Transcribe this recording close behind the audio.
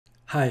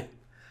Hi,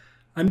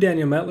 I'm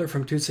Daniel Metler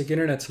from Tusik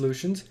Internet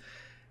Solutions,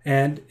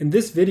 and in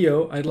this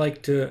video I'd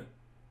like to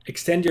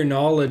extend your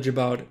knowledge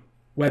about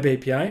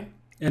WebAPI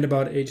and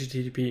about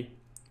HTTP,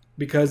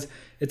 because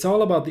it's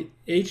all about the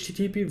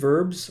HTTP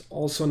verbs,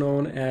 also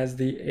known as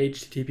the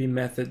HTTP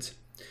methods.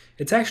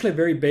 It's actually a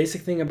very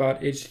basic thing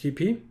about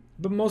HTTP,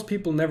 but most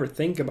people never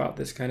think about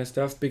this kind of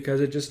stuff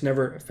because it just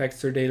never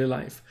affects their daily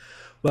life.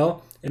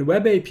 Well, in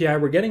WebAPI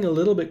we're getting a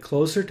little bit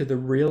closer to the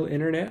real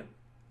internet,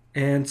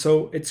 and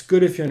so it's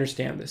good if you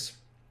understand this.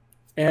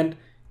 And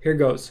here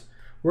goes.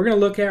 We're going to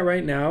look at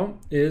right now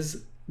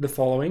is the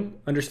following.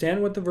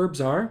 Understand what the verbs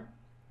are,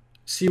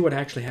 see what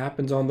actually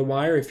happens on the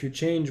wire if you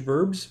change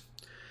verbs,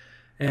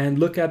 and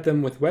look at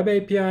them with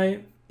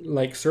WebAPI,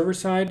 like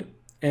server-side,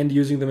 and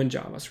using them in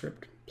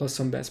JavaScript, plus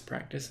some best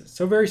practices.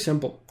 So very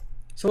simple.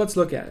 So let's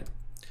look at it.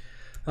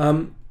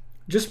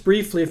 Just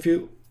briefly, if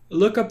you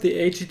look up the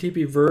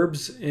HTTP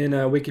verbs in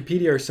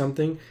Wikipedia or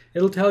something,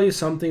 it'll tell you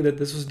something that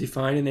this was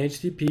defined in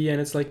HTTP, and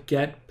it's like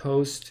get,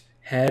 post,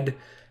 head,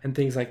 and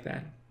things like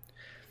that.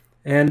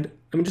 And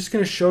I'm just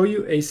going to show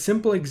you a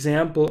simple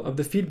example of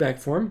the feedback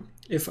form.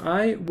 If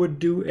I would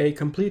do a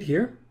complete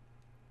here,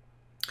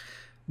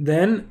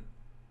 then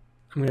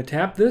I'm going to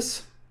tap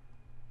this.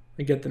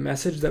 I get the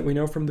message that we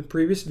know from the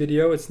previous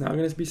video. It's now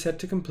going to be set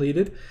to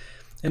completed.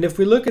 And if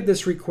we look at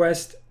this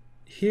request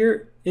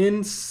here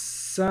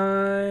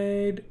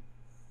inside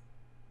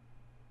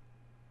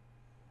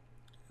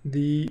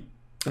the,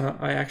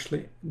 I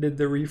actually did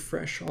the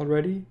refresh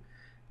already.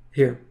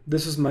 Here,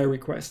 this is my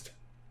request.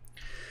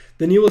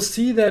 Then you will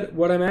see that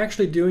what I'm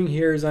actually doing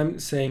here is I'm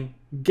saying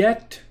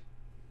get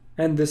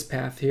and this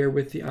path here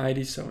with the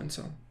ID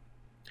so-and-so.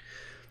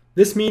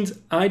 This means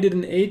I did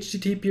an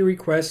HTTP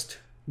request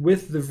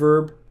with the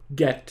verb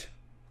get.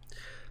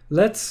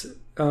 Let's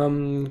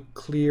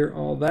clear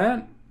all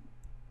that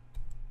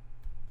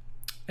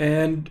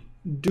and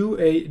do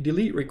a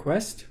delete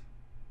request.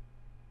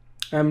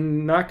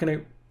 I'm not going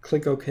to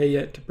click OK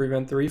yet to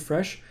prevent the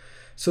refresh.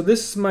 So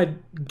this is my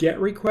get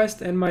request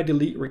and my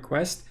delete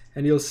request,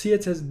 and you'll see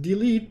it says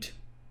delete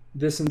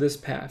this and this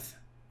path.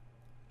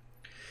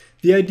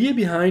 The idea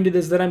behind it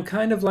is that I'm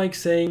kind of like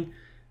saying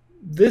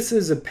this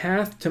is a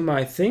path to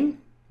my thing,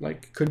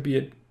 like it could be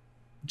a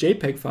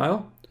JPEG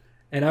file,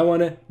 and I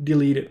want to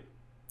delete it.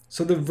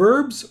 So the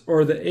verbs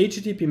or the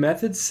HTTP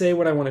methods say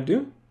what I want to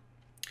do,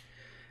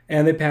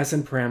 and they pass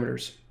in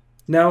parameters.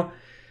 Now,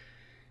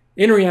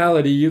 in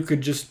reality, you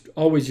could just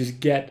always use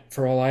get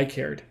for all I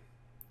cared.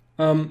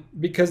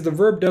 Because the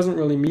verb doesn't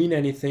really mean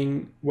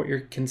anything what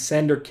you can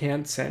send or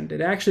can't send. It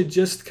actually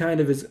just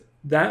kind of is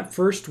that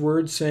first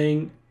word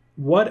saying,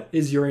 what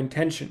is your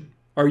intention?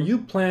 Are you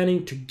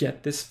planning to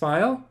get this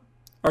file?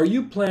 Are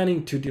you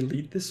planning to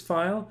delete this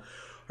file?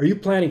 Are you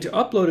planning to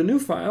upload a new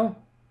file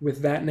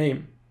with that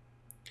name?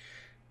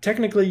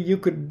 Technically, you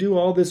could do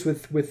all this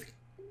with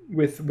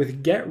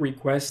get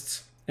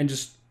requests and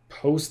just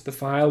post the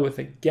file with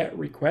a get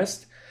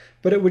request,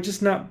 but it would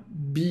just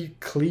not be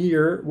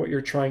clear what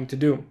you're trying to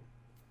do.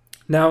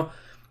 Now,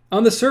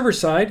 on the server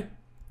side,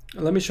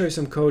 let me show you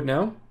some code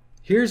now.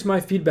 Here's my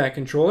feedback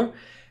controller.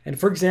 And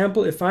for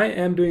example, if I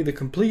am doing the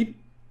complete,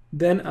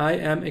 then I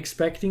am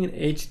expecting an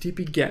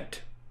HTTP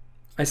GET.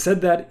 I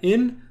said that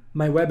in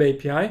my web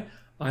API,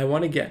 I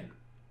want to get.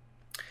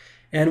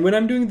 And when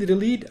I'm doing the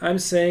delete, I'm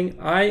saying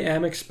I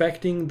am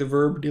expecting the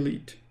verb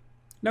delete.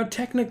 Now,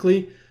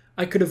 technically,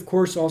 I could, of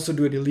course, also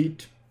do a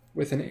delete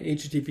with an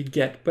HTTP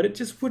GET, but it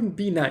just wouldn't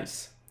be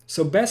nice.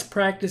 So best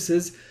practice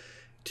is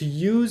to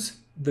use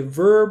the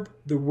verb,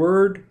 the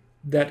word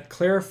that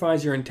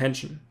clarifies your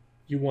intention.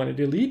 You want to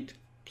delete,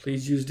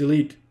 please use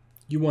delete.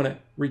 You want to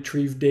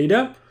retrieve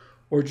data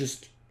or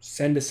just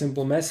send a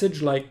simple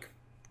message like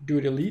do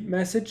a delete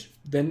message,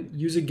 then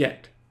use a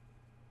get.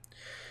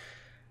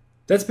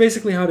 That's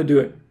basically how to do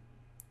it.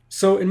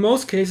 So in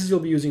most cases, you'll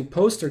be using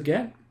post or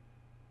get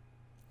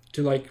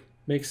to like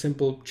make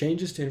simple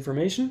changes to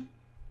information.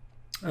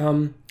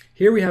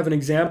 Here we have an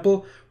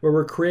example where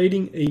we're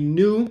creating a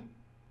new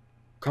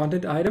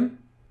content item,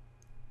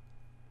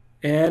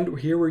 and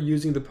here we're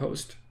using the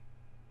post.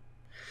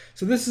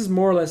 So this is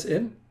more or less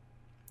it.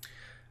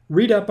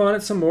 Read up on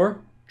it some more,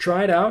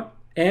 try it out,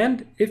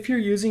 and if you're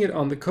using it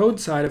on the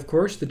code side, of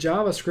course, the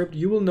JavaScript,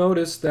 you will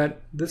notice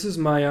that this is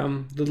my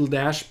little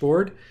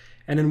dashboard,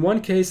 and in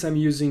one case I'm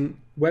using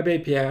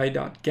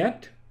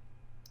webapi.get,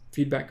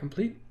 feedback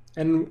complete,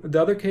 and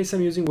the other case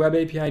I'm using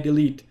WebAPI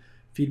delete,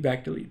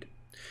 feedback delete.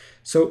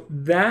 So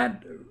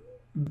that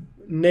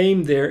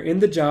name there in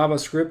the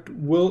JavaScript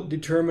will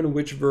determine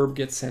which verb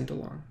gets sent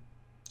along.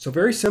 So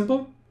very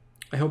simple.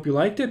 I hope you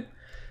liked it,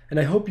 and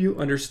I hope you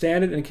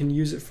understand it and can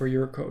use it for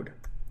your code.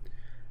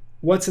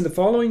 What's in the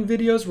following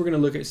videos, we're going to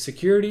look at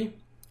security,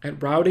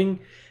 at routing,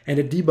 and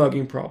at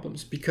debugging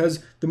problems,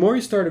 because the more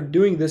you start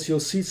doing this, you'll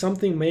see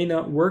something may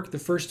not work the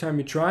first time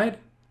you try it,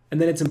 and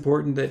then it's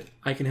important that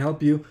I can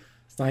help you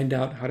find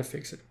out how to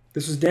fix it.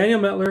 This was Daniel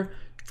Metler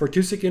for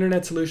Tusik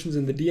Internet Solutions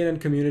in the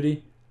DNN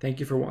community. Thank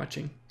you for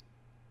watching.